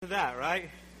that, right?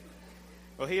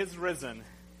 Well, he is risen.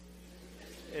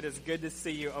 It is good to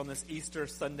see you on this Easter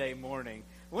Sunday morning.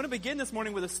 I want to begin this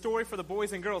morning with a story for the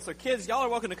boys and girls. So kids, y'all are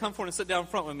welcome to come forward and sit down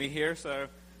front with me here. So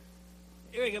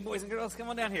here we go, boys and girls. Come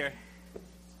on down here.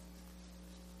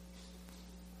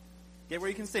 Get where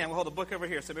you can see. I'm going to hold a book over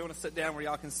here. So we want to sit down where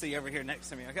y'all can see over here next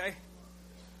to me, okay?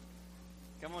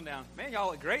 Come on down. Man,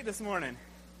 y'all look great this morning.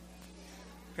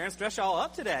 Parents dress y'all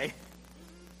up today.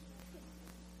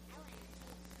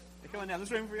 They coming down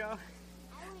this room for y'all?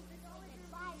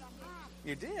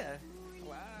 You did?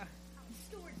 Wow.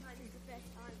 Story time is the best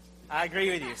time. I agree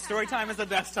with you. Story time is the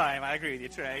best time. I agree with you,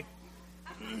 Trey.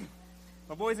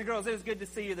 Well, boys and girls, it is good to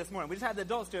see you this morning. We just had the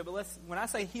adults do it, but when I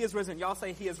say he is risen, y'all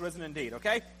say he is risen indeed,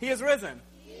 okay? He is risen.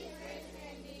 He is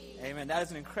risen indeed. Amen. That is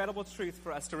an incredible truth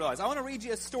for us to realize. I want to read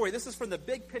you a story. This is from the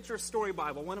Big Picture Story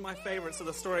Bible, one of my favorites of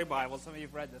the Story Bible. Some of you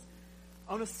have read this.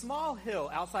 On a small hill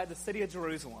outside the city of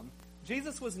Jerusalem,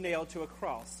 Jesus was nailed to a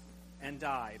cross and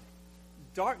died.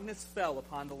 Darkness fell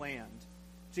upon the land.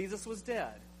 Jesus was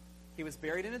dead. He was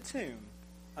buried in a tomb.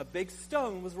 A big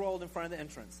stone was rolled in front of the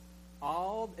entrance.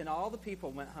 All the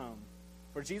people went home.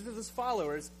 For Jesus'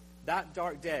 followers, that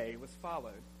dark day was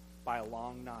followed by a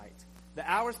long night. The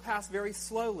hours passed very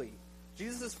slowly.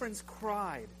 Jesus' friends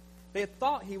cried. They had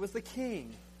thought he was the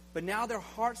king, but now their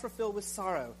hearts were filled with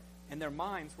sorrow, and their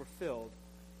minds were filled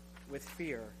with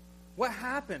fear. What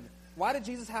happened? Why did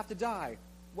Jesus have to die?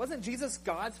 Wasn't Jesus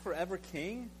God's forever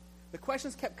king? The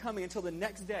questions kept coming until the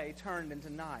next day turned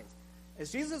into night.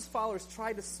 As Jesus' followers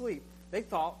tried to sleep, they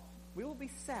thought, we will be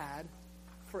sad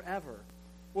forever.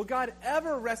 Will God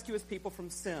ever rescue his people from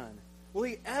sin? Will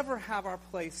he ever have our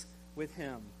place with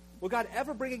him? Will God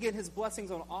ever bring again his blessings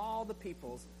on all the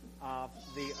peoples of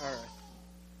the earth?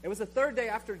 It was the third day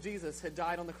after Jesus had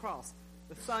died on the cross.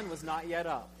 The sun was not yet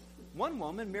up. One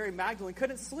woman, Mary Magdalene,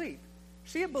 couldn't sleep.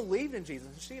 She had believed in Jesus,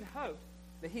 and she had hoped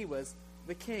that he was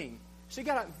the king. She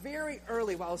got up very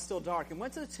early while it was still dark and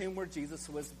went to the tomb where Jesus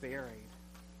was buried.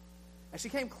 As she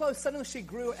came close, suddenly she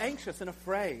grew anxious and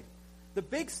afraid. The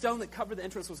big stone that covered the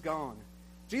entrance was gone.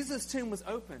 Jesus' tomb was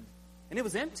opened, and it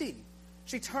was empty.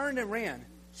 She turned and ran.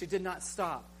 She did not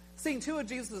stop. Seeing two of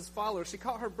Jesus' followers, she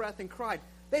caught her breath and cried,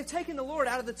 "They've taken the Lord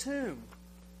out of the tomb."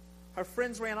 Her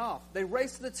friends ran off. They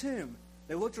raced to the tomb.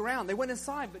 They looked around. They went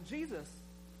inside, but Jesus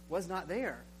was not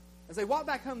there. As they walked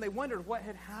back home, they wondered what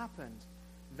had happened.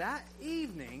 That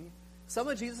evening, some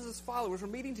of Jesus' followers were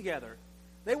meeting together.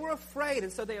 They were afraid,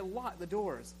 and so they had locked the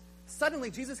doors. Suddenly,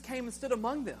 Jesus came and stood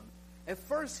among them. At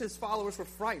first, his followers were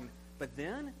frightened, but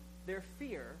then their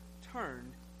fear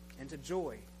turned into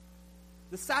joy.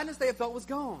 The sadness they had felt was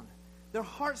gone. Their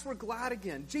hearts were glad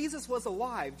again. Jesus was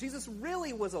alive. Jesus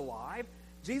really was alive.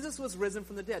 Jesus was risen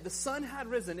from the dead. The sun had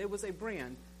risen. It was a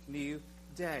brand new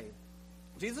day.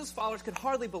 Jesus' followers could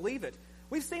hardly believe it.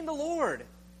 We've seen the Lord.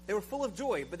 They were full of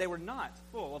joy, but they were not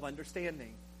full of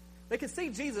understanding. They could see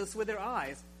Jesus with their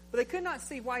eyes, but they could not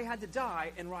see why he had to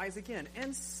die and rise again.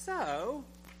 And so,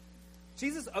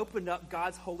 Jesus opened up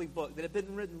God's holy book that had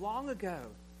been written long ago.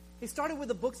 He started with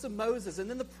the books of Moses and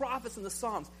then the prophets and the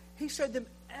Psalms. He showed them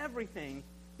everything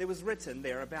that was written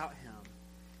there about him.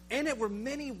 And it were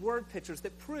many word pictures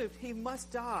that proved he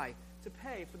must die to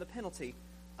pay for the penalty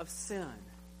of sin.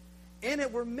 And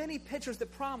it were many pictures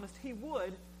that promised he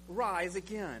would rise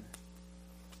again.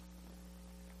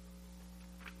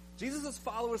 Jesus'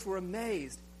 followers were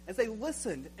amazed as they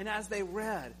listened and as they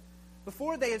read.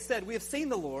 Before they had said, "We have seen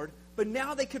the Lord," but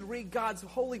now they could read God's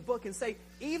holy book and say,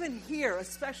 "Even here,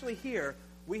 especially here,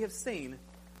 we have seen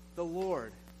the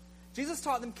Lord." Jesus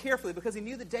taught them carefully because he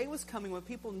knew the day was coming when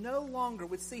people no longer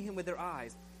would see him with their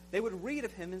eyes. They would read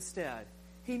of him instead.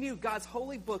 He knew God's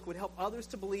holy book would help others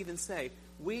to believe and say,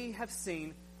 "We have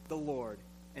seen the Lord."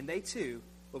 And they too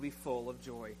will be full of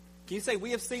joy. Can you say,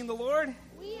 "We have seen the Lord"?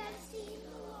 We have seen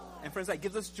the Lord. And friends, that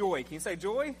gives us joy. Can you say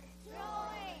joy? Joy.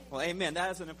 Well, amen.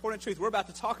 That is an important truth we're about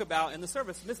to talk about in the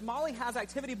service. Miss Molly has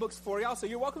activity books for y'all, so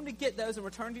you're welcome to get those and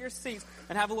return to your seats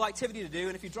and have a little activity to do.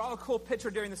 And if you draw a cool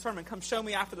picture during the sermon, come show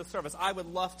me after the service. I would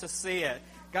love to see it.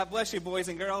 God bless you, boys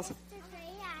and girls. Mr. Gray,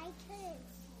 I could.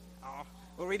 Oh,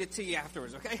 we'll read it to you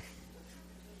afterwards, okay?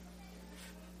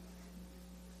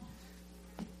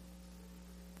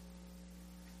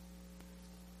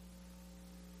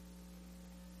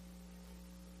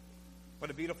 What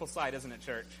a beautiful sight, isn't it,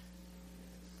 church?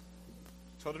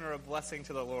 Children are a blessing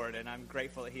to the Lord, and I'm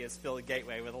grateful that he has filled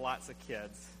Gateway with lots of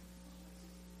kids.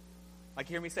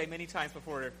 Like you hear me say many times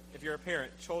before, if you're a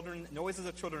parent, noises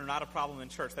of children are not a problem in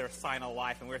church. They're a sign of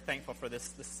life, and we're thankful for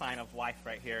this sign of life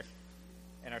right here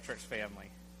in our church family.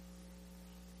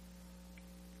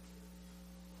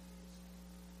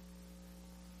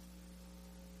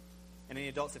 And any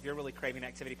adults, if you're really craving an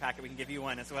activity packet, we can give you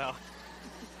one as well.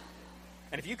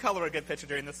 And if you color a good picture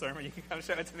during the sermon, you can come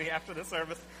show it to me after the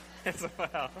service as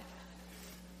well.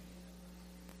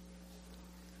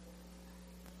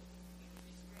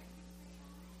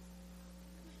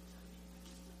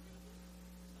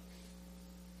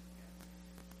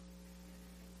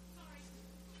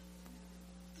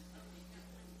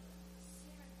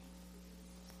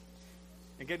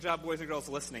 And good job, boys and girls,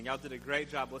 listening. Y'all did a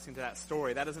great job listening to that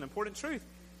story. That is an important truth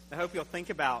I hope you'll think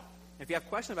about. If you have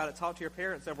questions about it, talk to your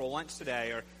parents over lunch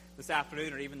today or this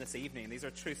afternoon or even this evening. These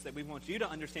are truths that we want you to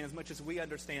understand as much as we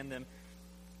understand them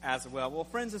as well. Well,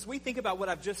 friends, as we think about what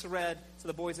I've just read to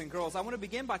the boys and girls, I want to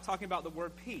begin by talking about the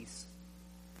word peace.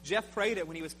 Jeff prayed it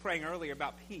when he was praying earlier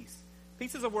about peace.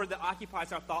 Peace is a word that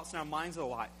occupies our thoughts and our minds a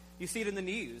lot. You see it in the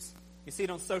news. You see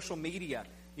it on social media.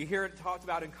 You hear it talked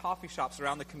about in coffee shops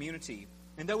around the community.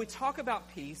 And though we talk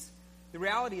about peace, the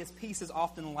reality is peace is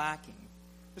often lacking.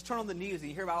 Just turn on the news and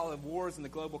you hear about all the wars and the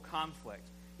global conflict.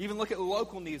 You even look at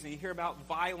local news and you hear about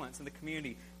violence in the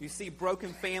community. You see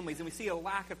broken families and we see a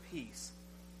lack of peace.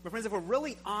 But friends, if we're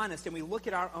really honest and we look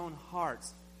at our own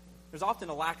hearts, there's often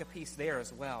a lack of peace there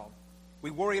as well.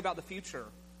 We worry about the future.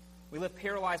 We live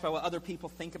paralyzed by what other people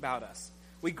think about us.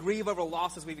 We grieve over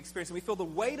losses we've experienced, and we feel the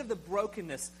weight of the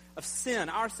brokenness of sin,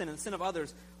 our sin and the sin of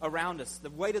others around us,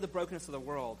 the weight of the brokenness of the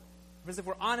world. Because if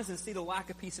we're honest and see the lack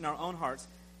of peace in our own hearts,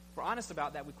 if we're honest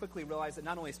about that, we quickly realize that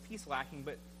not only is peace lacking,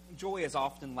 but joy is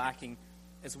often lacking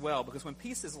as well. Because when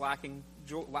peace is lacking,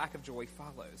 lack of joy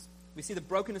follows. We see the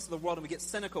brokenness of the world, and we get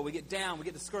cynical, we get down, we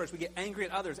get discouraged, we get angry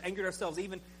at others, angry at ourselves,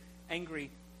 even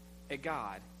angry at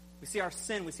God. We see our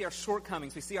sin, we see our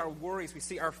shortcomings, we see our worries, we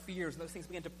see our fears, and those things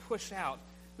begin to push out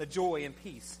the joy and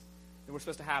peace that we're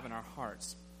supposed to have in our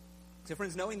hearts. So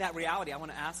friends, knowing that reality, I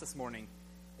want to ask this morning,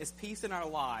 is peace in our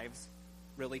lives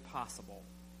really possible?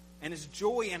 And is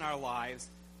joy in our lives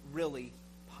really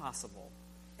possible?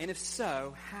 And if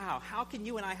so, how? How can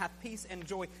you and I have peace and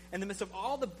joy in the midst of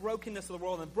all the brokenness of the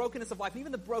world and the brokenness of life, and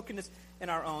even the brokenness in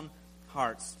our own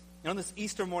hearts? And on this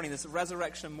Easter morning, this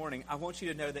resurrection morning, I want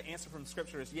you to know the answer from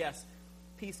Scripture is yes,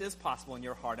 peace is possible in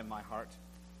your heart and my heart.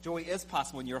 Joy is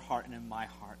possible in your heart and in my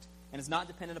heart. And it's not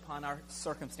dependent upon our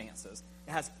circumstances.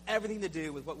 It has everything to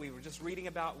do with what we were just reading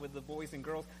about with the boys and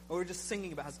girls, what we were just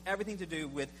singing about. It has everything to do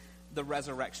with the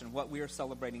resurrection, what we are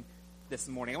celebrating this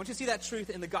morning. I want you to see that truth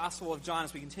in the Gospel of John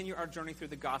as we continue our journey through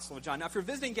the Gospel of John. Now, if you're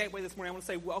visiting Gateway this morning, I want to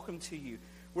say welcome to you.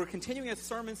 We're continuing a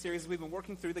sermon series as we've been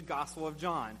working through the Gospel of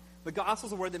John. The Gospel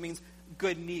is a word that means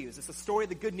good news. It's a story of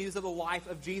the good news of the life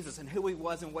of Jesus and who he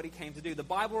was and what he came to do. The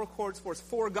Bible records for us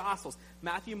 4 Gospels: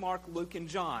 Matthew, Mark, Luke, and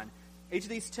John. Each of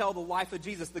these tell the life of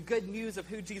Jesus, the good news of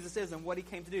who Jesus is and what he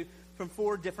came to do from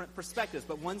 4 different perspectives,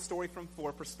 but one story from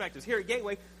 4 perspectives. Here at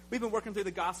Gateway, we've been working through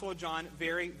the Gospel of John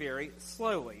very, very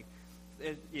slowly.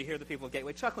 You hear the people of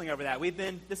Gateway chuckling over that.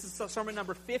 This is sermon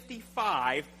number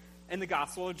 55 in the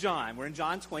Gospel of John. We're in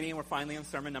John 20, and we're finally on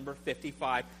sermon number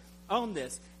 55 on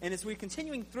this. And as we're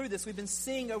continuing through this, we've been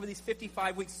seeing over these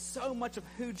 55 weeks so much of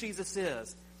who Jesus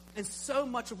is and so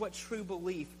much of what true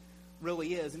belief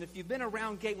really is. And if you've been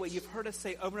around Gateway, you've heard us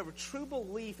say over and over, true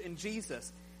belief in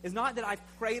Jesus is not that I've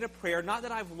prayed a prayer, not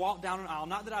that I've walked down an aisle,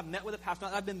 not that I've met with a pastor,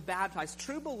 not that I've been baptized.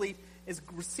 True belief is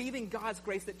receiving God's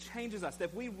grace that changes us, that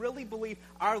if we really believe,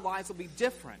 our lives will be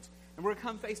different. And we're going to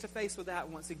come face to face with that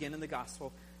once again in the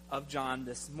Gospel of John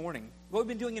this morning. What we've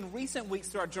been doing in recent weeks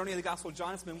through our journey of the Gospel of John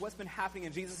has been what's been happening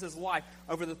in Jesus' life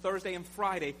over the Thursday and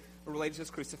Friday related to his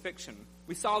crucifixion.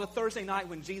 We saw the Thursday night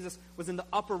when Jesus was in the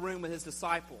upper room with his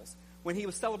disciples, when he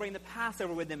was celebrating the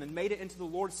Passover with them and made it into the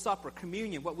Lord's Supper,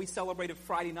 communion, what we celebrated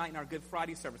Friday night in our Good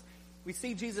Friday service. We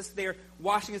see Jesus there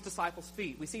washing his disciples'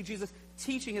 feet. We see Jesus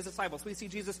teaching his disciples. We see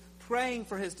Jesus praying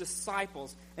for his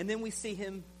disciples. And then we see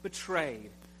him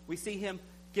betrayed. We see him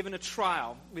given a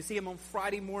trial. We see him on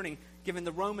Friday morning given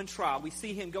the Roman trial. We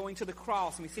see him going to the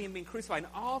cross, and we see him being crucified.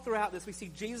 And all throughout this, we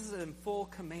see Jesus in full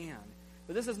command.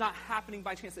 But this is not happening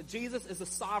by chance, that Jesus is the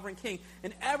sovereign king,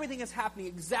 and everything is happening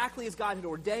exactly as God had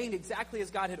ordained, exactly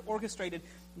as God had orchestrated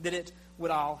that it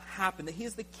would all happen. That he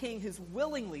is the king who's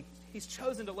willingly, he's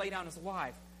chosen to lay down his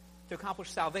life to accomplish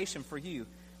salvation for you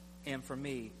and for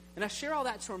me. And I share all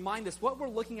that to remind us what we're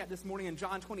looking at this morning in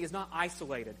John 20 is not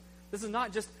isolated. This is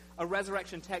not just a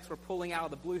resurrection text we're pulling out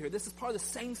of the blue here. This is part of the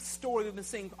same story we've been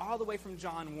seeing all the way from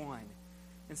John 1.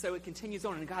 And so it continues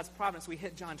on. In God's providence, we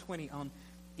hit John 20 on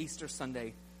Easter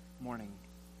Sunday morning.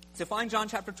 So find John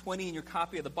chapter 20 in your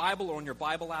copy of the Bible or on your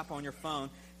Bible app on your phone,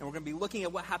 and we're going to be looking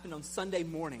at what happened on Sunday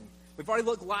morning. We've already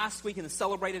looked last week and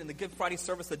celebrated in the Good Friday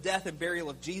service the death and burial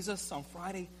of Jesus on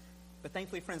Friday. But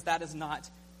thankfully, friends, that is not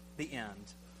the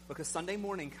end. Because Sunday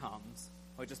morning comes,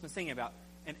 what we've just been singing about,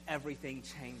 and everything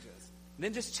changes. It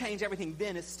didn't just change everything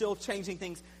then, it's still changing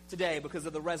things today because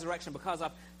of the resurrection, because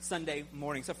of Sunday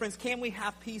morning. So friends, can we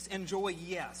have peace and joy?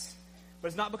 Yes. But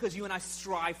it's not because you and I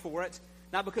strive for it,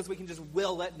 not because we can just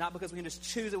will it, not because we can just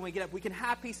choose it when we get up. We can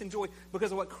have peace and joy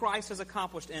because of what Christ has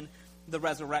accomplished in the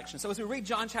resurrection. So as we read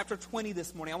John chapter 20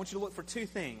 this morning, I want you to look for two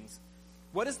things.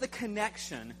 What is the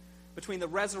connection between the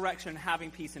resurrection and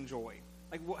having peace and joy?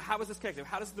 Like, how is this connected?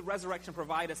 How does the resurrection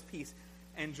provide us peace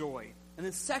and joy? And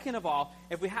then second of all,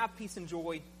 if we have peace and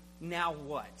joy, now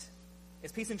what?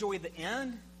 Is peace and joy at the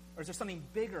end? Or is there something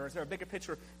bigger? Is there a bigger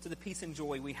picture to the peace and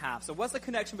joy we have? So what's the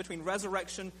connection between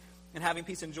resurrection and having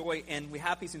peace and joy? And we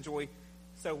have peace and joy,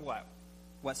 so what?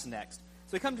 What's next?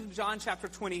 So we come to John chapter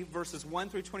 20, verses 1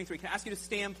 through 23. Can I ask you to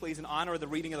stand, please, in honor of the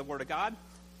reading of the Word of God?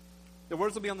 The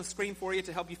words will be on the screen for you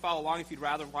to help you follow along if you'd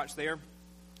rather watch there.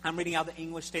 I'm reading out the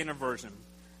English Standard Version.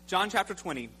 John chapter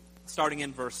 20, starting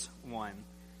in verse 1.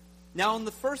 Now on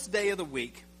the first day of the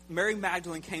week, Mary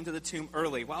Magdalene came to the tomb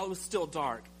early, while it was still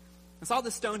dark, and saw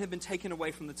the stone had been taken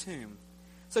away from the tomb.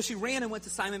 So she ran and went to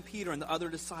Simon Peter and the other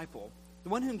disciple, the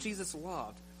one whom Jesus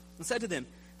loved, and said to them,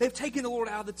 "They've taken the Lord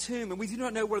out of the tomb, and we do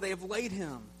not know where they have laid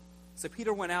him." So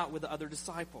Peter went out with the other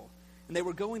disciple, and they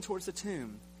were going towards the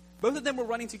tomb. Both of them were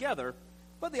running together,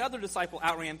 but the other disciple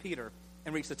outran Peter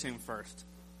and reached the tomb first.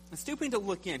 And stooping to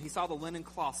look in, he saw the linen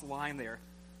cloths lying there,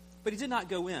 but he did not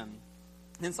go in.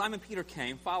 Then Simon Peter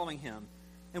came, following him,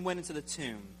 and went into the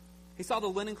tomb. He saw the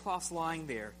linen cloths lying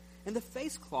there, and the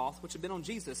face cloth which had been on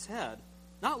Jesus' head,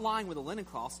 not lying with the linen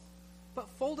cloths, but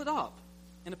folded up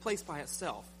in a place by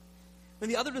itself. Then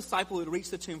the other disciple who had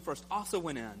reached the tomb first also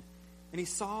went in, and he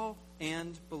saw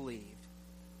and believed.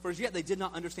 For as yet they did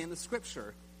not understand the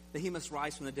scripture, that he must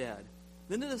rise from the dead.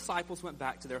 Then the disciples went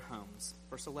back to their homes.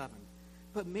 Verse 11.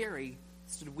 But Mary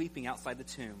stood weeping outside the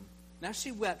tomb. And as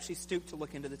she wept, she stooped to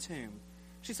look into the tomb.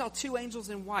 She saw two angels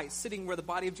in white sitting where the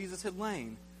body of Jesus had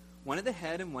lain, one at the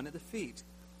head and one at the feet.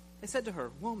 They said to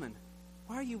her, "Woman,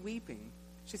 why are you weeping?"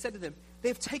 She said to them, "They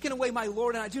have taken away my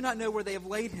Lord, and I do not know where they have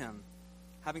laid him."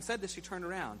 Having said this, she turned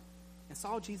around and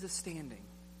saw Jesus standing,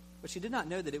 but she did not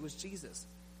know that it was Jesus.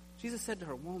 Jesus said to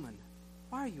her, "Woman,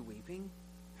 why are you weeping?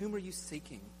 Whom are you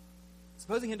seeking?"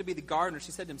 Supposing him to be the gardener,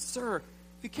 she said to him, "Sir,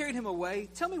 if you carried him away,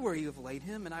 tell me where you have laid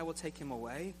him, and I will take him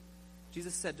away."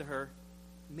 Jesus said to her,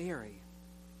 "Mary."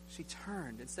 She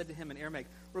turned and said to him in Aramaic,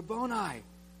 "Rabboni,"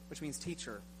 which means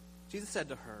teacher. Jesus said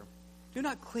to her, "Do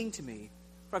not cling to me,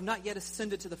 for I have not yet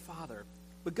ascended to the Father.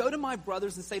 But go to my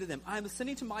brothers and say to them, I am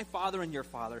ascending to my Father and your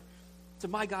Father, to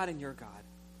my God and your God."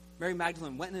 Mary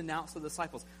Magdalene went and announced to the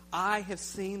disciples, "I have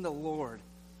seen the Lord,"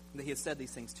 and that he had said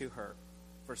these things to her.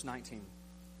 Verse 19.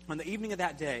 On the evening of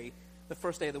that day, the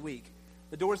first day of the week,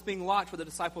 the doors being locked where the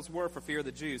disciples were for fear of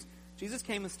the Jews, Jesus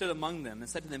came and stood among them and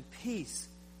said to them, "Peace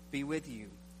be with you."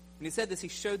 When he said this, he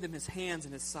showed them his hands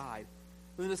and his side.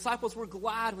 And the disciples were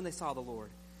glad when they saw the Lord.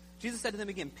 Jesus said to them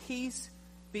again, "Peace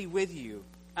be with you.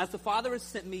 As the Father has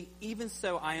sent me, even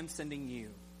so I am sending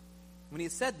you." When he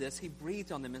had said this, he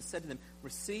breathed on them and said to them,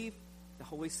 "Receive the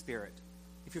Holy Spirit.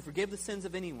 If you forgive the sins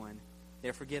of anyone, they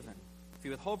are forgiven. If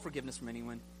you withhold forgiveness from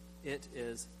anyone, it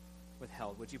is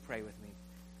withheld." Would you pray with me?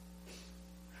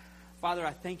 Father,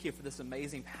 I thank you for this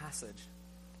amazing passage.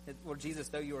 Lord Jesus,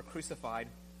 though you were crucified,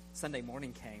 Sunday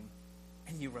morning came,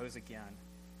 and you rose again.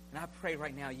 And I pray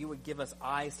right now you would give us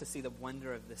eyes to see the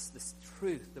wonder of this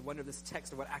truth, the wonder of this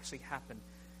text of what actually happened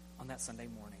on that Sunday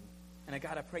morning. And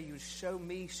God, I pray you would show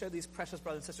these precious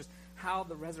brothers and sisters how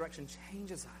the resurrection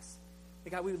changes us. That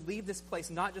God, we would leave this place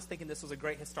not just thinking this was a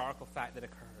great historical fact that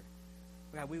occurred.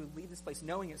 But God, we would leave this place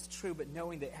knowing it's true, but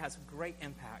knowing that it has great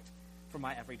impact for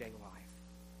my everyday life.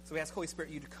 So we ask, Holy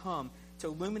Spirit, you to come to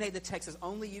illuminate the text as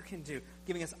only you can do,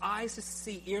 giving us eyes to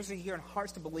see, ears to hear, and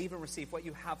hearts to believe and receive what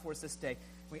you have for us this day.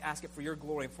 We ask it for your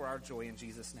glory and for our joy in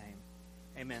Jesus' name.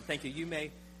 Amen. Thank you. You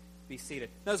may be seated.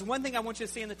 Now, there's one thing I want you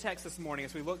to see in the text this morning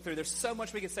as we look through. There's so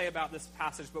much we could say about this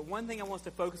passage, but one thing I want us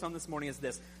to focus on this morning is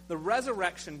this. The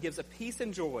resurrection gives a peace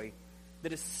and joy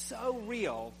that is so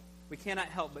real, we cannot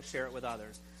help but share it with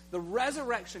others. The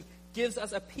resurrection gives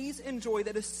us a peace and joy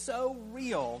that is so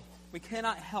real, we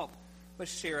cannot help but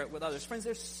share it with others. Friends,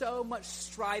 there's so much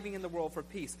striving in the world for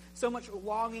peace, so much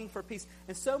longing for peace,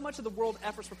 and so much of the world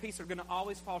efforts for peace are going to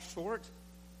always fall short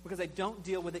because they don't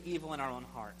deal with the evil in our own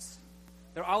hearts.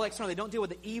 They're all external. They don't deal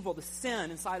with the evil, the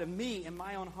sin inside of me and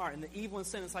my own heart, and the evil and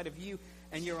sin inside of you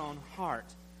and your own heart.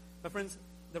 But friends,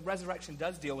 the resurrection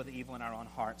does deal with the evil in our own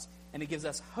hearts, and it gives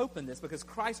us hope in this because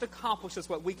Christ accomplishes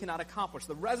what we cannot accomplish.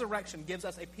 The resurrection gives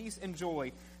us a peace and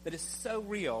joy that is so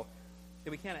real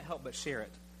that we cannot help but share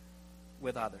it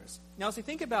with others. Now, as we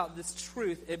think about this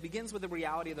truth, it begins with the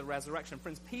reality of the resurrection.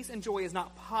 Friends, peace and joy is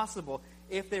not possible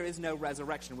if there is no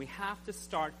resurrection. We have to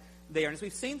start there. And as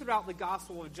we've seen throughout the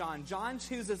Gospel of John, John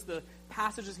chooses the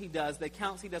passages he does, the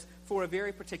accounts he does, for a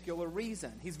very particular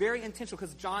reason. He's very intentional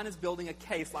because John is building a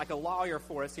case like a lawyer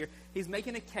for us here. He's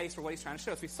making a case for what he's trying to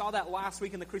show us. We saw that last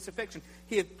week in the crucifixion.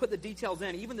 He had put the details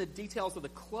in, even the details of the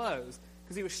clothes,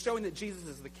 because he was showing that Jesus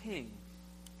is the king.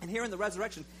 And here in the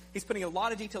resurrection, he's putting a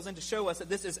lot of details in to show us that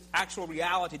this is actual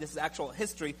reality, this is actual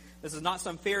history, this is not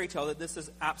some fairy tale, that this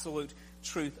is absolute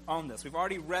truth on this. We've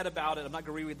already read about it. I'm not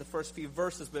going to reread the first few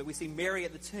verses, but we see Mary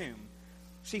at the tomb.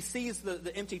 She sees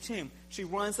the empty tomb. She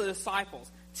runs to the disciples.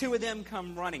 Two of them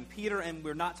come running, Peter, and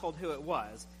we're not told who it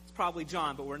was. It's probably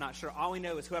John, but we're not sure. All we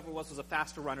know is whoever it was a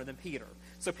faster runner than Peter.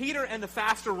 So Peter and the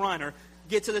faster runner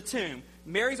get to the tomb.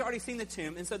 Mary's already seen the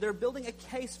tomb, and so they're building a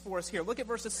case for us here. Look at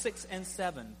verses 6 and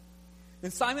 7.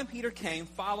 Then Simon Peter came,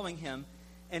 following him,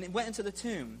 and went into the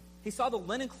tomb. He saw the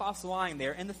linen cloths lying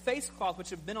there, and the face cloth which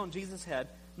had been on Jesus' head,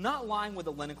 not lying with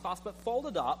the linen cloths, but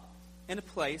folded up in a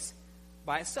place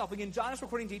by itself. Again, John is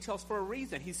recording details for a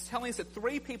reason. He's telling us that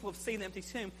 3 people have seen the empty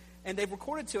tomb, and they've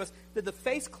recorded to us that the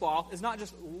face cloth is not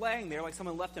just laying there like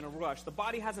someone left in a rush. The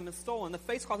body hasn't been stolen. The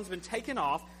face cloth has been taken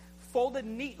off, folded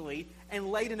neatly, and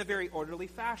laid in a very orderly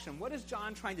fashion. What is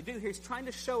John trying to do here? He's trying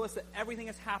to show us that everything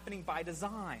is happening by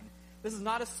design. This is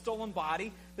not a stolen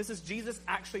body. This is Jesus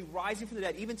actually rising from the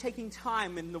dead, even taking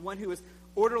time, and the one who is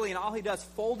orderly in all he does,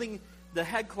 folding the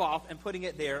headcloth and putting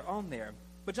it there on there.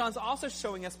 But John's also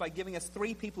showing us, by giving us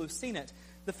 3 people who've seen it,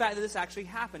 the fact that this actually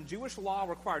happened. Jewish law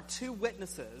required 2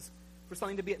 witnesses for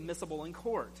something to be admissible in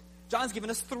court. John's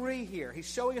given us 3 here.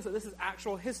 He's showing us that this is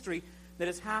actual history that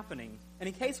is happening. And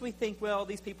in case we think, well,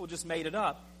 these people just made it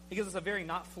up, he gives us a very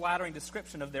not flattering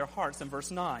description of their hearts in verse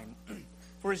 9.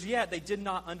 For as yet they did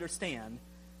not understand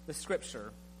the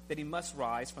scripture that he must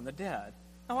rise from the dead.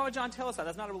 Now, why would John tell us that?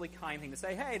 That's not a really kind thing to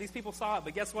say. Hey, these people saw it,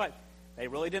 but guess what? They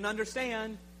really didn't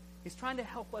understand. He's trying to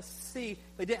help us see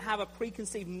they didn't have a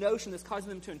preconceived notion that's causing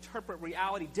them to interpret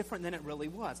reality different than it really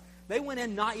was. They went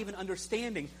in not even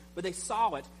understanding, but they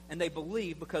saw it and they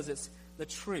believed because it's the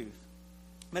truth.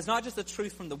 And it's not just the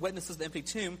truth from the witnesses of the empty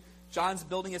tomb. John's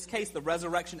building his case. The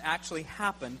resurrection actually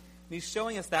happened. And he's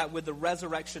showing us that with the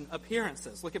resurrection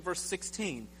appearances. Look at verse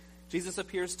 16. Jesus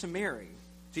appears to Mary.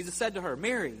 Jesus said to her,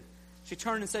 Mary. She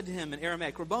turned and said to him in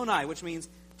Aramaic, Rabboni, which means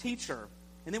teacher.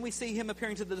 And then we see him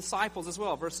appearing to the disciples as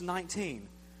well, verse 19. And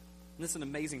this is an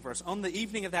amazing verse. On the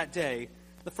evening of that day,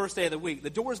 the first day of the week, the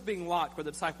doors being locked where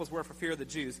the disciples were for fear of the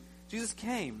Jews, Jesus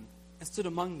came and stood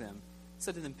among them, and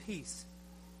said to them, peace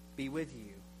be with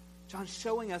you. John's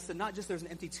showing us that not just there's an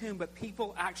empty tomb, but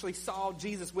people actually saw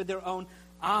Jesus with their own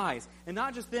eyes. And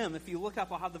not just them. If you look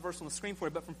up, I'll have the verse on the screen for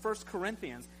you, but from 1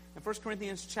 Corinthians. In 1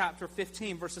 Corinthians chapter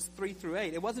 15, verses 3 through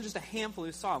 8, it wasn't just a handful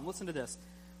who saw him. Listen to this.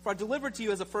 For I delivered to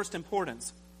you as of first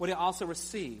importance what I also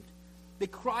received,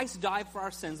 that Christ died for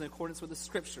our sins in accordance with the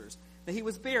Scriptures, that he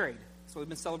was buried, that's what we've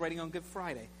been celebrating on Good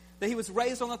Friday, that he was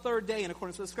raised on the 3rd day in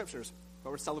accordance with the Scriptures, what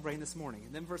we're celebrating this morning.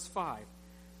 And then verse 5,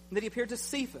 and that he appeared to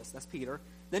Cephas, that's Peter,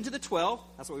 then to the 12,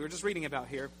 that's what we were just reading about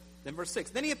here, then verse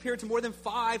 6, then he appeared to more than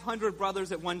 500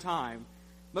 brothers at one time,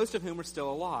 most of whom were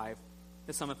still alive,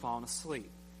 as some had fallen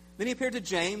asleep. Then he appeared to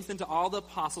James, then to all the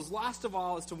apostles. Last of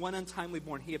all, as to one untimely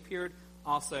born, he appeared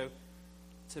also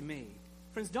to me.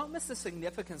 Friends, don't miss the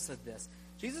significance of this.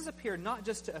 Jesus appeared not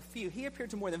just to a few. He appeared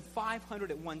to more than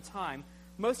 500 at one time,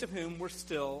 most of whom were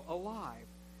still alive.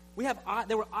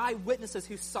 There were eyewitnesses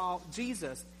who saw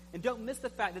Jesus. And don't miss the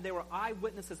fact that there were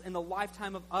eyewitnesses in the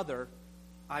lifetime of other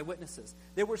eyewitnesses.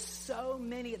 There were so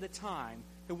many at the time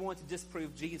who wanted to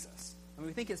disprove Jesus. I mean,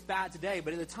 we think it's bad today,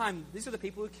 but at the time, these are the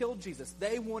people who killed Jesus.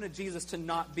 They wanted Jesus to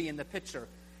not be in the picture.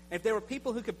 And if there were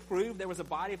people who could prove there was a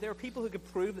body, if there were people who could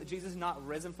prove that Jesus is not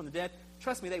risen from the dead,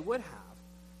 trust me, they would have.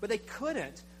 But they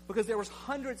couldn't, because there was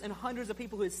hundreds and hundreds of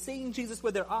people who had seen Jesus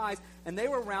with their eyes, and they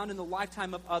were around in the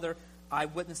lifetime of other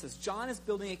eyewitnesses. John is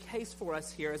building a case for us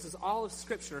here, as is all of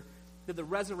Scripture, that the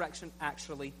resurrection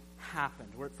actually happened.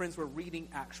 Friends, we're reading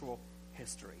actual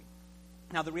history.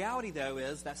 Now, the reality, though,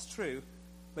 is that's true,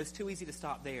 but it's too easy to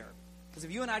stop there. Because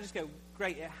if you and I just go,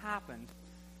 great, it happened,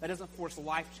 that doesn't force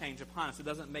life change upon us. It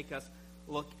doesn't make us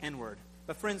look inward.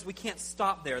 But friends, we can't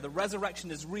stop there. The resurrection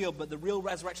is real, but the real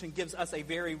resurrection gives us a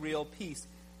very real peace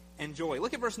and joy.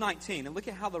 Look at verse 19, and look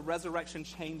at how the resurrection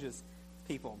changes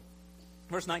people.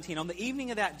 Verse 19, on the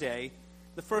evening of that day,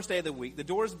 the first day of the week, the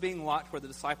doors being locked where the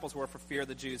disciples were for fear of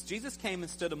the Jews, Jesus came and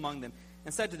stood among them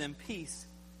and said to them, peace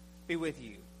be with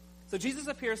you. So Jesus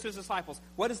appears to his disciples.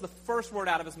 What is the first word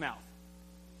out of his mouth?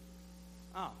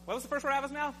 Oh, what was the first word out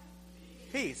of his mouth?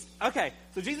 Peace. Okay,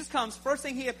 so Jesus comes, first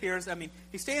thing he appears,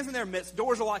 he stands in their midst,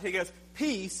 doors are locked, he goes,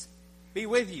 peace be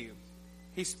with you.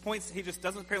 he just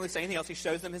doesn't apparently say anything else. He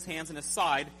shows them his hands and his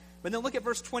side. But then look at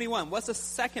verse 21. What's the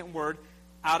second word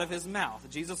out of his mouth?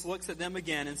 Jesus looks at them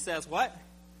again and says, what?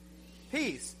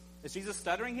 Peace. Is Jesus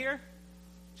stuttering here?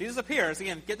 Jesus appears.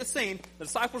 Again, get the scene. The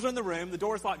disciples are in the room. The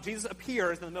door is locked. Jesus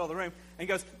appears in the middle of the room and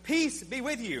goes, peace be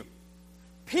with you.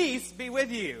 Peace be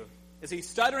with you. Is he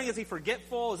stuttering? Is he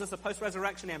forgetful? Is this a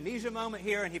post-resurrection amnesia moment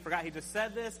here and he forgot he just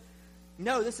said this?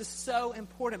 No, this is so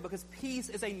important because peace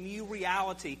is a new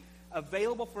reality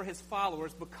available for his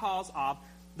followers because of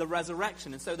the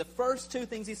resurrection. And so the first two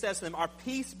things he says to them are,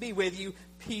 peace be with you,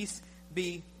 peace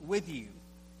be with you.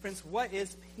 Friends, what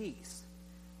is peace?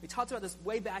 We talked about this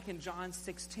way back in John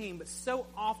 16, but so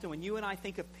often when you and I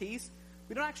think of peace,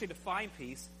 we don't actually define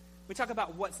peace. We talk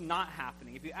about what's not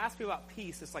happening. If you ask people about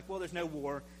peace, it's like, well, there's no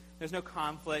war, there's no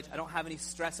conflict, I don't have any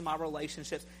stress in my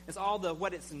relationships. It's all the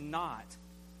what it's not.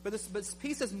 But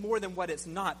peace is more than what it's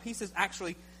not. Peace is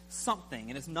actually something,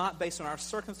 and it's not based on our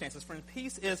circumstances. Friends,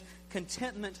 peace is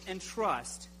contentment and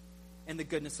trust in the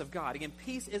goodness of God. Again,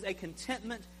 peace is a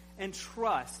contentment and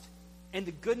trust in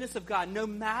the goodness of God, no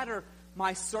matter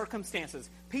my circumstances.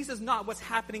 Peace is not what's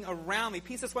happening around me.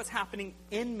 Peace is what's happening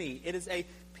in me. It is a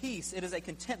peace. It is a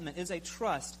contentment. It is a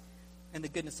trust in the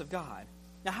goodness of God.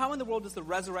 Now, how in the world does the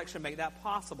resurrection make that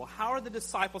possible? How are the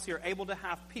disciples here able to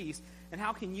have peace? And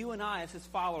how can you and I, as his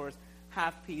followers,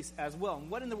 have peace as well?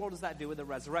 And what in the world does that do with the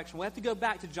resurrection? We have to go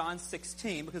back to John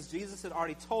 16 because Jesus had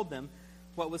already told them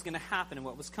what was going to happen and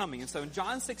what was coming. And so in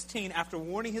John 16, after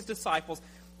warning his disciples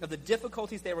of the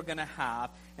difficulties they were going to have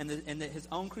and that his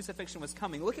own crucifixion was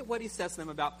coming, look at what he says to them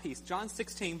about peace. John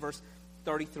 16, verse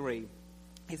 33.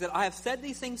 He said, I have said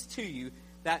these things to you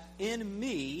that in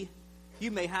me you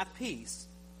may have peace.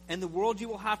 In the world you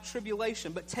will have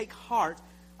tribulation, but take heart,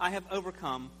 I have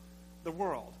overcome the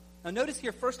world. Now notice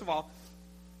here, first of all,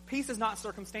 peace is not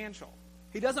circumstantial.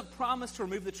 He doesn't promise to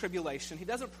remove the tribulation. He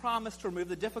doesn't promise to remove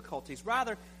the difficulties.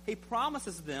 Rather, he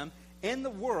promises them, in the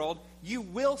world, you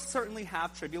will certainly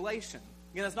have tribulation.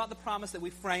 Again, that's not the promise that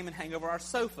we frame and hang over our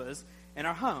sofas in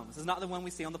our homes. It's not the one we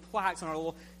see on the plaques, on our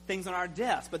little things on our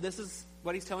desks. But this is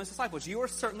what he's telling his disciples. You are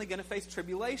certainly going to face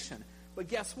tribulation. But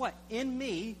guess what? In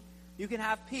me, you can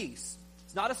have peace.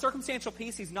 It's not a circumstantial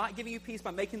peace. He's not giving you peace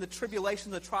by making the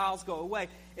tribulation, the trials go away.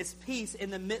 It's peace in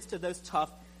the midst of those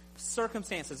tough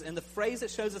circumstances. And the phrase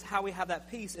that shows us how we have that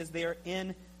peace is there,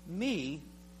 in me,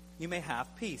 you may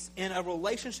have peace. In a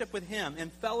relationship with him, in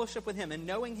fellowship with him, in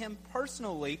knowing him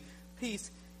personally,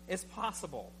 peace is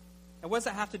possible. And what does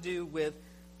that have to do with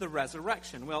the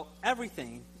resurrection? Well,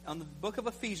 everything. On the book of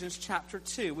Ephesians, chapter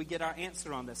 2, we get our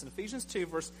answer on this. In Ephesians 2,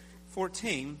 verse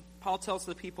 14, Paul tells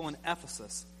the people in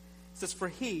Ephesus, it says, for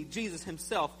he, Jesus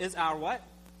himself, is our what?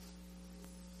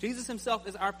 Jesus himself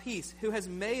is our peace, who has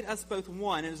made us both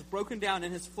one and has broken down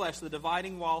in his flesh the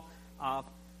dividing wall of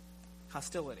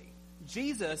hostility.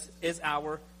 Jesus is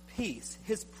our peace.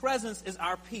 His presence is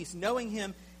our peace. Knowing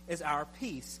him is our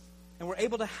peace. And we're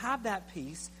able to have that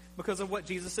peace because of what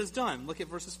Jesus has done. Look at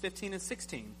verses 15 and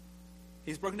 16.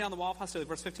 He's broken down the wall of hostility.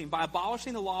 Verse 15, by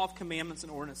abolishing the law of commandments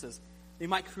and ordinances, he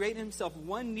might create in himself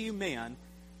one new man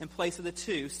in place of the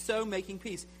two, so making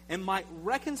peace, and might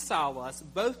reconcile us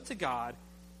both to God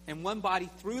in one body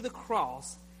through the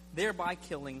cross, thereby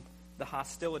killing the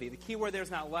hostility. The key word there is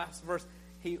in that last verse,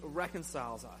 he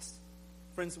reconciles us.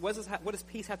 Friends, what does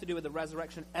peace have to do with the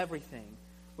resurrection? Everything.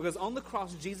 Because on the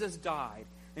cross, Jesus died,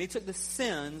 and he took the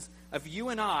sins of you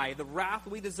and I, the wrath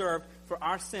we deserved for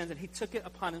our sins, and he took it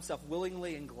upon himself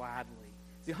willingly and gladly.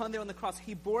 As he hung there on the cross,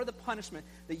 he bore the punishment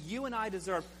that you and I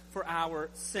deserved for our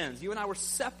sins. You and I were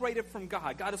separated from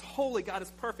God. God is holy, God is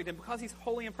perfect, and because he's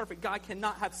holy and perfect, God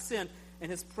cannot have sin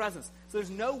in his presence. So there's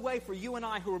no way for you and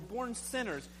I, who are born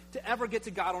sinners, to ever get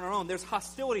to God on our own. There's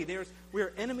hostility. We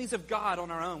are enemies of God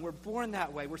on our own. We're born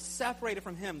that way. We're separated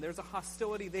from him. There's a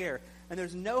hostility there. And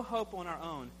there's no hope on our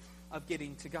own of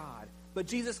getting to God. But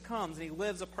Jesus comes and he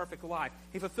lives a perfect life.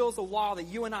 He fulfills the law that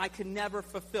you and I could never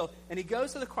fulfill. And he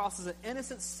goes to the cross as an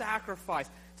innocent sacrifice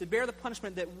to bear the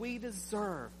punishment that we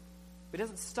deserve. But he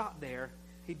doesn't stop there.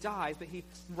 He dies, but he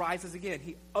rises again.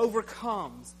 He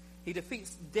overcomes. He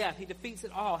defeats death. He defeats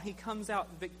it all. He comes out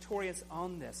victorious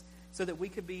on this so that we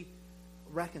could be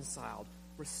reconciled,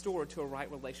 restored to a right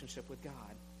relationship with God.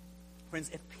 Friends,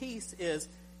 if peace is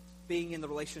being in the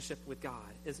relationship with God,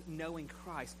 is knowing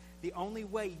Christ, the only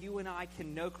way you and I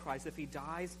can know Christ is if he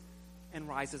dies and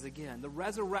rises again. The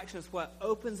resurrection is what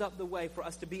opens up the way for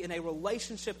us to be in a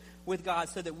relationship with God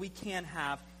so that we can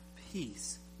have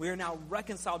peace. We are now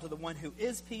reconciled to the one who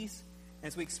is peace. And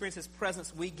as we experience his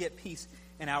presence, we get peace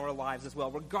in our lives as well,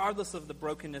 regardless of the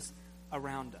brokenness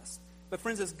around us. But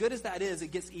friends, as good as that is, it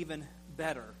gets even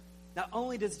better. Not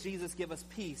only does Jesus give us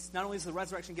peace, not only does the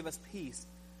resurrection give us peace,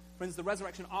 friends, the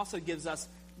resurrection also gives us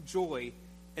joy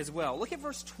as well. Look at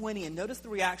verse 20 and notice the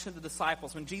reaction of the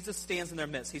disciples when Jesus stands in their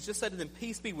midst. He's just said to them,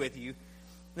 peace be with you. And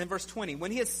then verse 20,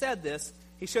 when he had said this,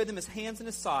 he showed them his hands and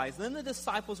his sides. Then the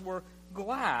disciples were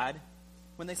glad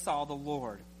when they saw the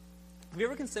Lord. Have you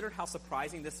ever considered how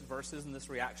surprising this verse is and this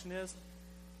reaction is?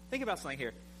 Think about something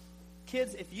here.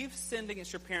 Kids, if you've sinned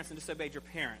against your parents and disobeyed your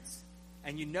parents,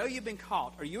 and you know you've been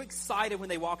caught, are you excited when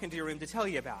they walk into your room to tell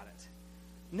you about it?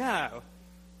 No.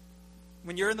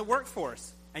 When you're in the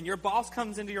workforce and your boss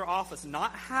comes into your office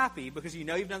not happy because you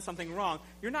know you've done something wrong,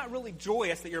 you're not really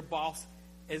joyous that your boss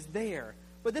is there.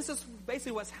 But this is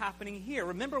basically what's happening here.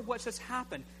 Remember what just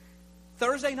happened.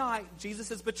 Thursday night,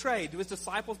 Jesus is betrayed. Do his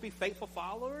disciples be faithful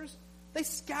followers? They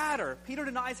scatter. Peter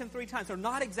denies him 3 times. They're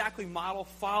not exactly model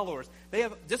followers. They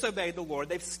have disobeyed the Lord.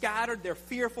 They've scattered. They're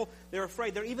fearful. They're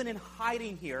afraid. They're even in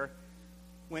hiding here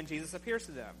when Jesus appears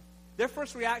to them. Their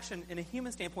first reaction in a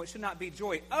human standpoint should not be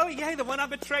joy. Oh, yay, the one I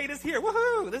betrayed is here.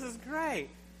 Woohoo, this is great.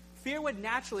 Fear would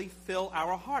naturally fill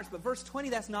our hearts. But verse 20,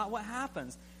 that's not what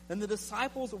happens. Then the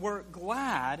disciples were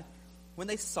glad when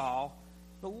they saw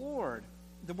the Lord.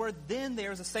 The word then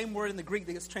there is the same word in the Greek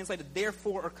that gets translated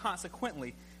therefore or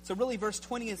consequently. So really verse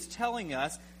 20 is telling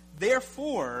us,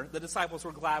 therefore the disciples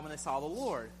were glad when they saw the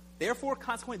Lord. Therefore,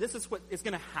 consequently, this is what is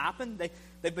going to happen.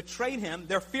 They betrayed him.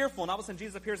 They're fearful. And all of a sudden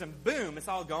Jesus appears and boom, it's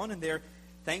all gone and they're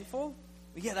thankful.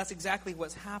 But yeah, that's exactly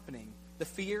what's happening. The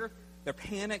fear, their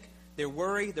panic, their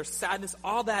worry, their sadness,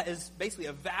 all that is basically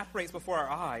evaporates before our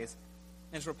eyes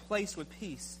and is replaced with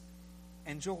peace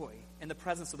and joy in the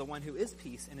presence of the one who is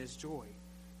peace and is joy.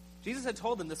 Jesus had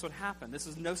told them this would happen. This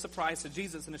is no surprise to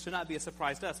Jesus, and it should not be a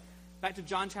surprise to us. Back to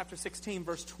John chapter 16,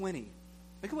 verse 20.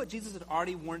 Look at what Jesus had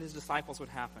already warned his disciples would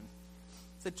happen.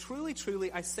 He said, truly,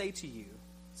 truly, I say to you,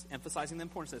 emphasizing the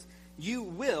importance of this, you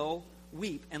will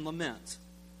weep and lament,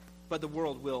 but the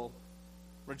world will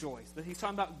rejoice. He's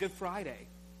talking about Good Friday.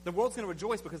 The world's going to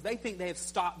rejoice because they think they have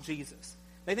stopped Jesus.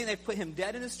 They think they've put him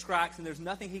dead in his tracks, and there's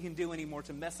nothing he can do anymore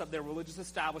to mess up their religious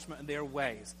establishment and their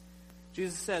ways.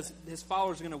 Jesus says his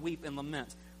followers are going to weep and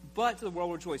lament, but the world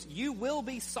will rejoice. You will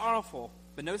be sorrowful,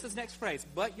 but notice this next phrase,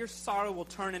 but your sorrow will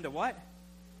turn into what?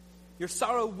 Your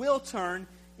sorrow will turn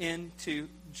into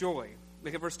joy.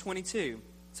 Look at verse 22.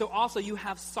 So also you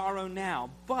have sorrow now,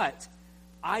 but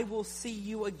I will see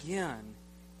you again,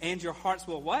 and your hearts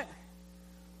will what?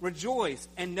 Rejoice,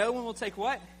 and no one will take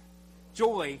what?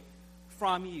 Joy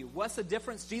from you. What's the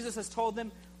difference? Jesus has told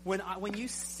them, when you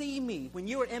see me, when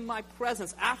you are in my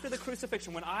presence after the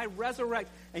crucifixion, when I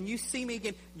resurrect and you see me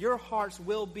again, your hearts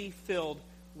will be filled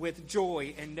with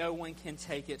joy, and no one can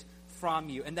take it from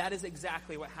you. And that is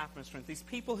exactly what happens, friends. These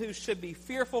people who should be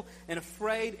fearful and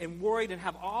afraid and worried and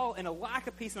have a lack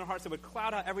of peace in their hearts that would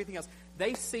cloud out everything else,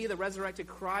 they see the resurrected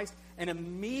Christ, and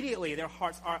immediately their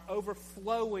hearts are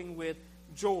overflowing with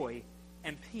joy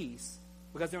and peace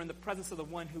because they're in the presence of the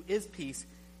one who is peace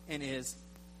and is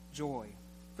joy.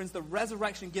 Friends, the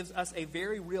resurrection gives us a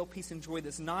very real peace and joy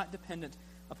that's not dependent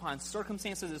upon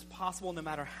circumstances. It's possible no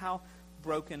matter how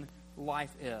broken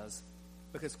life is,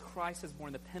 because Christ has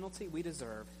borne the penalty we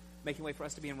deserve, making way for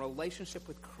us to be in relationship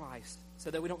with Christ so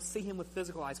that we don't see him with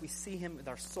physical eyes. We see him with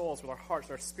our souls, with our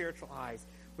hearts, our spiritual eyes.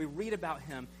 We read about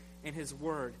him in his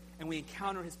word, and we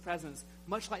encounter his presence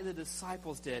much like the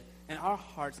disciples did, and our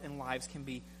hearts and lives can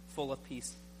be full of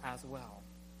peace as well.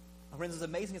 Friends, as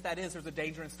amazing as that is, there's a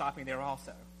danger in stopping there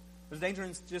also. There's a danger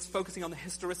in just focusing on the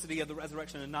historicity of the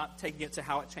resurrection and not taking it to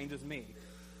how it changes me.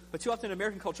 But too often in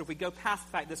American culture, if we go past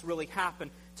the fact this really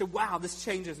happened to, wow, this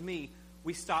changes me,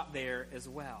 we stop there as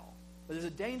well. But there's a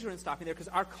danger in stopping there because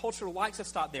our culture likes to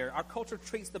stop there. Our culture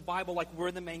treats the Bible like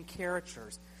we're the main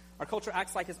characters. Our culture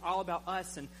acts like it's all about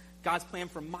us and God's plan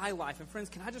for my life. And friends,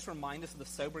 can I just remind us of the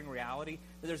sobering reality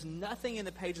that there's nothing in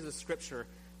the pages of Scripture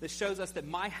that shows us that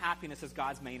my happiness is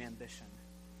God's main ambition.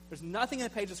 There's nothing in the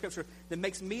page of Scripture that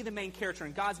makes me the main character,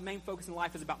 and God's main focus in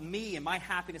life is about me and my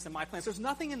happiness and my plans. There's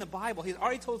nothing in the Bible. He's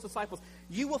already told his disciples,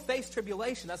 you will face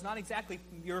tribulation. That's not exactly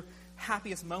your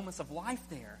happiest moments of life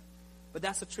there. But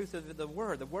that's the truth of the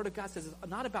Word. The Word of God says it's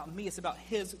not about me, it's about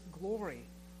his glory.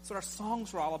 That's what our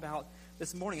songs were all about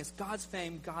this morning. It's God's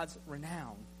fame, God's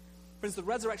renown. Friends, the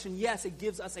resurrection, yes, it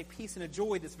gives us a peace and a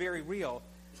joy that's very real,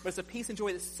 but it's a peace and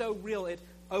joy that's so real it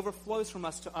overflows from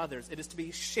us to others. It is to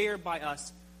be shared by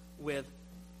us with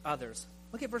others.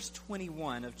 Look at verse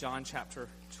 21 of John chapter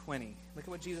 20. Look at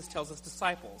what Jesus tells his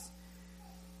disciples.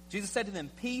 Jesus said to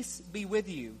them, peace be with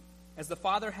you. As the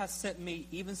Father has sent me,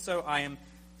 even so I am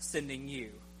sending you.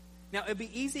 Now, it'd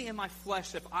be easy in my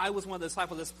flesh if I was one of the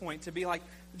disciples at this point to be like,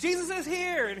 Jesus is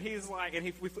here! And he's like,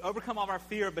 we've overcome all of our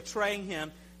fear of betraying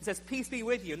him He says, peace be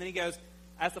with you. And then he goes,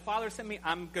 as the Father sent me,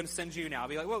 I'm going to send you now. I'll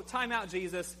be like, whoa, time out,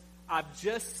 Jesus. I've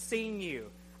just seen you.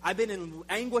 I've been in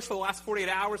anguish for the last 48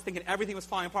 hours thinking everything was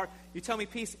falling apart. You tell me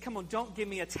peace. Come on, don't give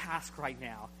me a task right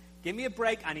now. Give me a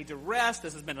break. I need to rest.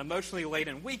 This has been an emotionally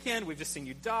laden weekend. We've just seen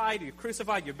you died. You're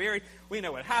crucified. You're buried. We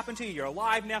know what happened to you. You're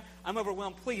alive now. I'm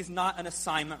overwhelmed. Please, not an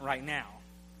assignment right now.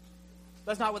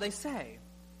 That's not what they say.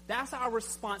 That's our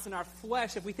response in our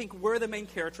flesh if we think we're the main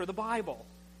character of the Bible.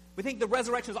 We think the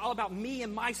resurrection is all about me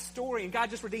and my story and God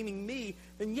just redeeming me.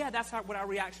 Then yeah, that's what our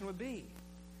reaction would be.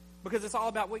 Because it's all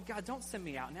about, wait, God, don't send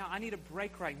me out now. I need a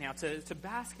break right now to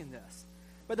bask in this.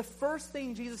 But the first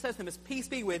thing Jesus says to them is, peace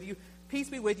be with you. Peace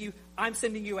be with you. I'm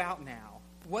sending you out now.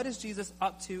 What is Jesus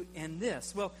up to in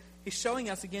this? Well, he's showing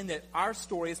us again that our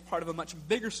story is part of a much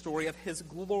bigger story of his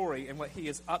glory and what he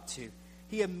is up to.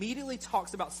 He immediately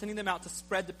talks about sending them out to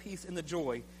spread the peace and the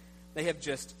joy they have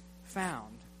just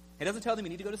found. He doesn't tell them you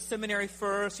need to go to seminary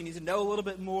first. You need to know a little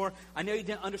bit more. I know you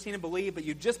didn't understand and believe, but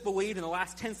you just believed in the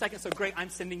last 10 seconds, so great, I'm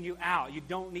sending you out. You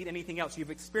don't need anything else. You've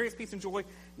experienced peace and joy.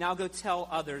 Now go tell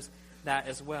others that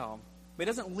as well. But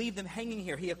he doesn't leave them hanging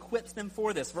here. He equips them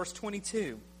for this. Verse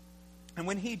 22. And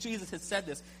when Jesus, had said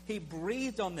this, he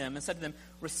breathed on them and said to them,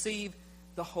 receive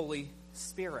the Holy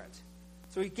Spirit.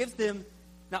 So he gives them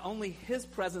not only his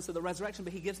presence of the resurrection,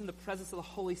 but he gives them the presence of the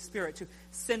Holy Spirit to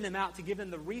send them out, to give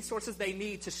them the resources they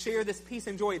need to share this peace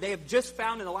and joy they have just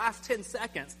found in the last 10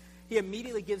 seconds. He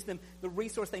immediately gives them the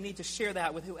resource they need to share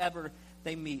that with whoever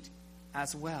they meet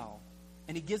as well.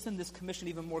 And he gives them this commission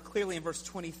even more clearly in verse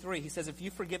 23. He says, if you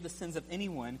forgive the sins of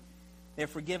anyone, they are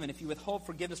forgiven. If you withhold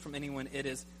forgiveness from anyone, it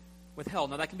is withheld.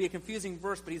 Now, that can be a confusing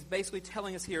verse, but he's basically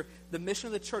telling us here the mission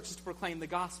of the church is to proclaim the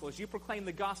gospel. As you proclaim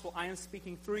the gospel, I am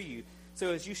speaking through you.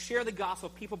 So as you share the gospel,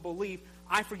 people believe,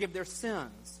 I forgive their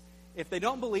sins. If they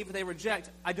don't believe, if they reject,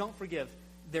 I don't forgive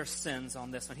their sins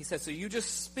on this one. He says, so you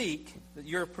just speak that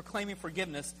you're proclaiming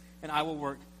forgiveness, and I will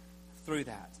work through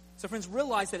that. So friends,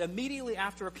 realize that immediately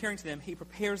after appearing to them, he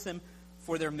prepares them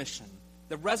for their mission.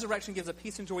 The resurrection gives a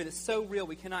peace and joy that's so real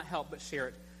we cannot help but share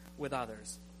it with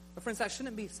others. But friends, that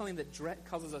shouldn't be something that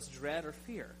causes us dread or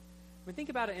fear. I mean, think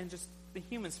about it in just the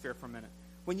human sphere for a minute.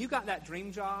 When you got that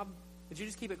dream job, did you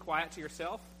just keep it quiet to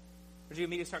yourself? Or did you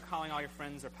immediately start calling all your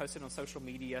friends or post it on social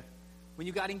media? When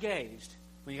you got engaged,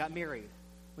 when you got married,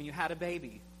 when you had a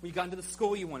baby, when you got into the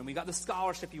school you wanted, when you got the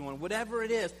scholarship you wanted, whatever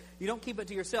it is, you don't keep it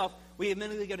to yourself. We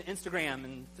immediately go to Instagram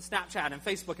and to Snapchat and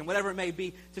Facebook and whatever it may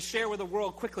be to share with the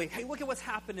world quickly, hey, look at what's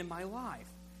happened in my life.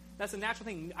 That's a natural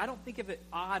thing. I don't think of it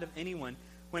odd of anyone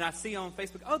when I see on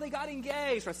Facebook, oh, they got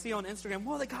engaged, or I see on Instagram,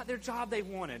 well, they got their job they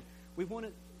wanted.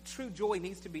 True joy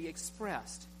needs to be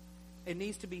expressed. It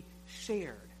needs to be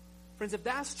shared. Friends, if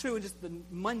that's true in just the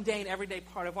mundane, everyday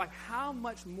part of life, how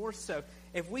much more so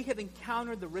if we have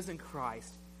encountered the risen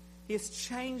Christ? He has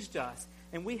changed us,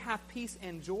 and we have peace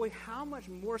and joy. How much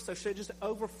more so should it just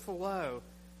overflow?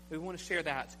 We want to share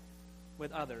that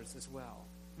with others as well.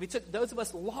 We took those of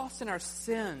us lost in our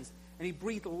sins, and he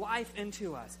breathed life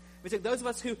into us. We took those of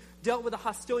us who dealt with the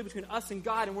hostility between us and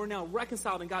God, and we're now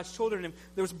reconciled in God's children. And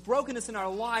there was brokenness in our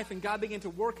life, and God began to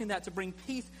work in that to bring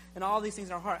peace and all these things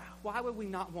in our heart. Why would we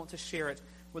not want to share it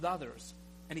with others?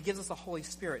 And he gives us the Holy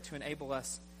Spirit to enable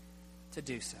us to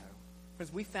do so.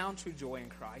 Friends, we found true joy in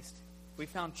Christ. We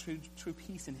found true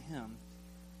peace in him.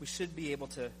 We should be able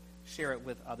to share it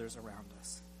with others around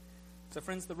us. So,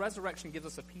 friends, the resurrection gives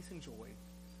us a peace and joy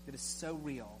that is so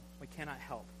real, we cannot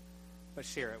help but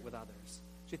share it with others.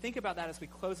 As you think about that as we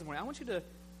close the morning, I want you to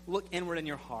look inward in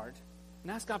your heart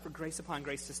and ask God for grace upon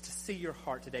grace just to see your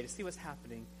heart today, to see what's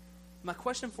happening. My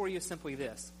question for you is simply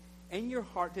this. In your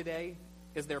heart today,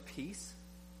 is there peace?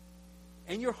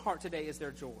 In your heart today, is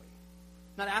there joy?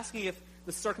 I'm not asking if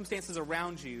the circumstances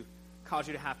around you cause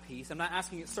you to have peace. I'm not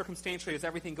asking it circumstantially, is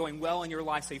everything going well in your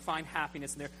life so you find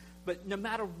happiness in there? But no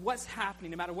matter what's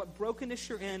happening, no matter what brokenness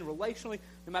you're in relationally,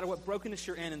 no matter what brokenness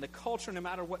you're in the culture, no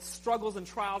matter what struggles and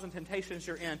trials and temptations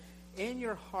you're in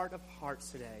your heart of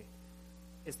hearts today,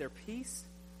 is there peace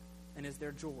and is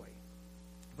there joy?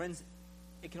 Friends,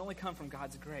 it can only come from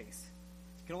God's grace.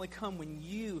 It can only come when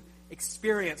you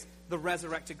experience the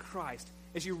resurrected Christ.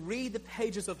 As you read the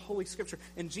pages of Holy Scripture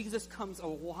and Jesus comes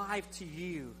alive to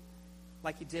you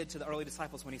like he did to the early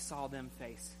disciples when he saw them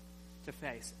face to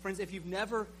face. Friends, if you've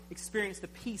never experienced the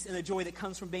peace and the joy that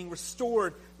comes from being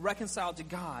restored, reconciled to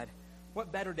God,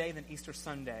 what better day than Easter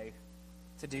Sunday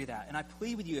to do that? And I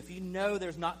plead with you, if you know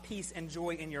there's not peace and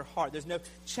joy in your heart, there's no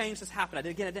change that's happened.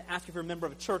 I didn't ask you if you're a member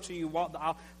of a church or you walk the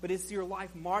aisle, but is your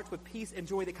life marked with peace and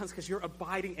joy that comes because you're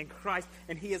abiding in Christ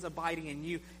and he is abiding in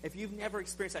you? If you've never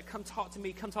experienced that, come talk to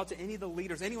me. Come talk to any of the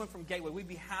leaders, anyone from Gateway. We'd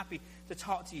be happy to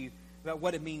talk to you about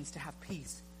what it means to have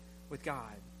peace with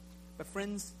God. But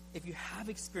friends, if you have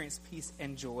experienced peace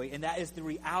and joy, and that is the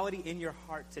reality in your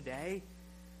heart today,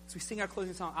 as we sing our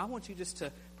closing song, I want you just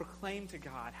to proclaim to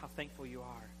God how thankful you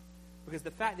are. Because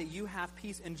the fact that you have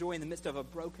peace and joy in the midst of a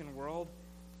broken world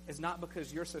is not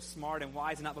because you're so smart and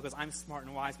wise, and not because I'm smart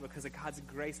and wise, but because of God's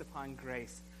grace upon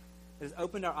grace that has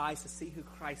opened our eyes to see who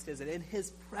Christ is. And in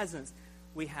his presence,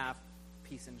 we have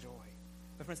peace and joy.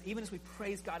 But friends, even as we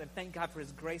praise God and thank God for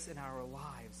his grace in our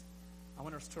lives, I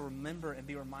want us to remember and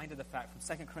be reminded of the fact from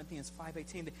 2 Corinthians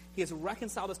 5:18 that he has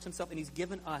reconciled us to himself and he's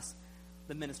given us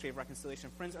the ministry of reconciliation.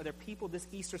 Friends, are there people this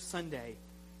Easter Sunday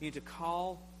you need to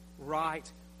call,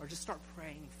 write, or just start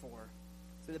praying for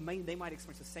so that they might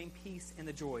experience the same peace and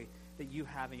the joy that you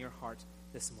have in your heart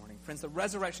this morning? Friends, the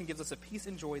resurrection gives us a peace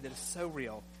and joy that is so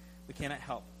real we cannot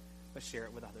help but share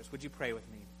it with others. Would you pray with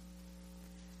me?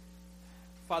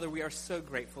 Father, we are so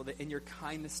grateful that in your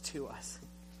kindness to us,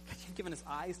 God, you've given us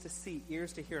eyes to see,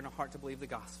 ears to hear, and a heart to believe the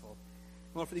gospel.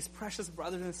 Lord, for these precious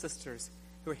brothers and sisters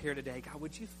who are here today, God,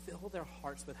 would you fill their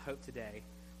hearts with hope today?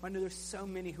 I know there's so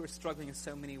many who are struggling in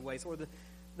so many ways, or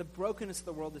the brokenness of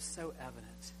the world is so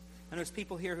evident. And there's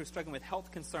people here who are struggling with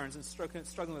health concerns and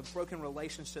struggling with broken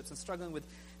relationships and struggling with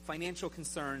financial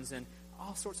concerns and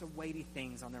all sorts of weighty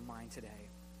things on their mind today.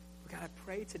 But God, I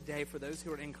pray today for those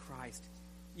who are in Christ,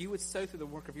 you would sow through the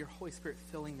work of your Holy Spirit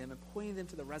filling them and pointing them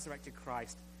to the resurrected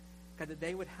Christ. God, that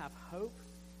they would have hope,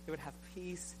 they would have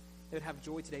peace, they would have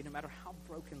joy today no matter how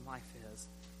broken life is.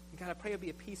 And God, I pray it would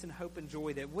be a peace and hope and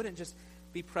joy that wouldn't just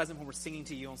be present when we're singing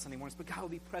to you on Sunday mornings, but God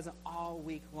would be present all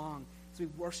week long as we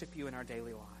worship you in our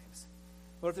daily lives.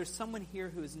 Lord, if there's someone here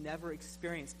who has never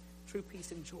experienced true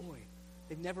peace and joy,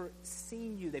 they've never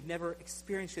seen you, they've never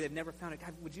experienced you, they've never found it,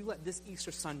 God, would you let this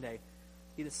Easter Sunday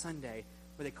be the Sunday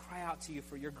where they cry out to you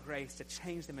for your grace to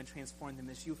change them and transform them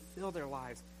as you fill their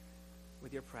lives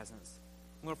with your presence.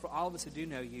 And Lord, for all of us who do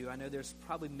know you, I know there's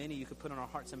probably many you could put on our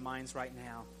hearts and minds right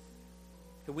now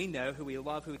who we know, who we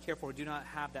love, who we care for, do not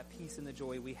have that peace and the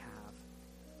joy we have.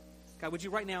 God, would you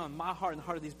right now in my heart and the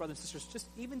heart of these brothers and sisters, just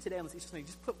even today on this Easter Sunday,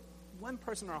 just put one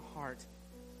person in our heart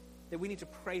that we need to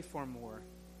pray for more.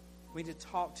 We need to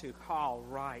talk to, call,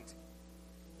 write.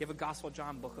 You have a Gospel of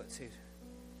John booklet too.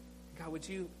 God, would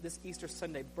you this Easter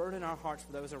Sunday burden our hearts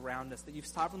for those around us that you've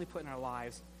sovereignly put in our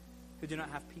lives who do not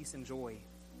have peace and joy,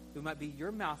 who might be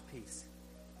your mouthpiece,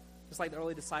 just like the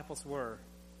early disciples were.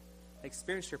 They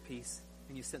experienced your peace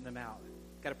and you sent them out.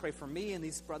 God, I pray for me and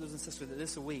these brothers and sisters that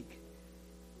this week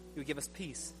you would give us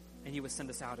peace and you would send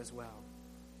us out as well.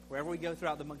 Wherever we go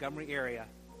throughout the Montgomery area,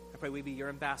 I pray we be your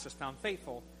ambassadors found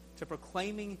faithful to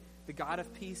proclaiming the God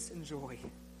of peace and joy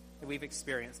that we've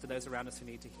experienced to those around us who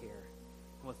need to hear.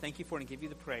 And we'll thank you for it and give you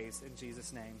the praise in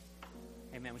Jesus' name.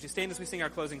 Amen. Would you stand as we sing our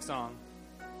closing song?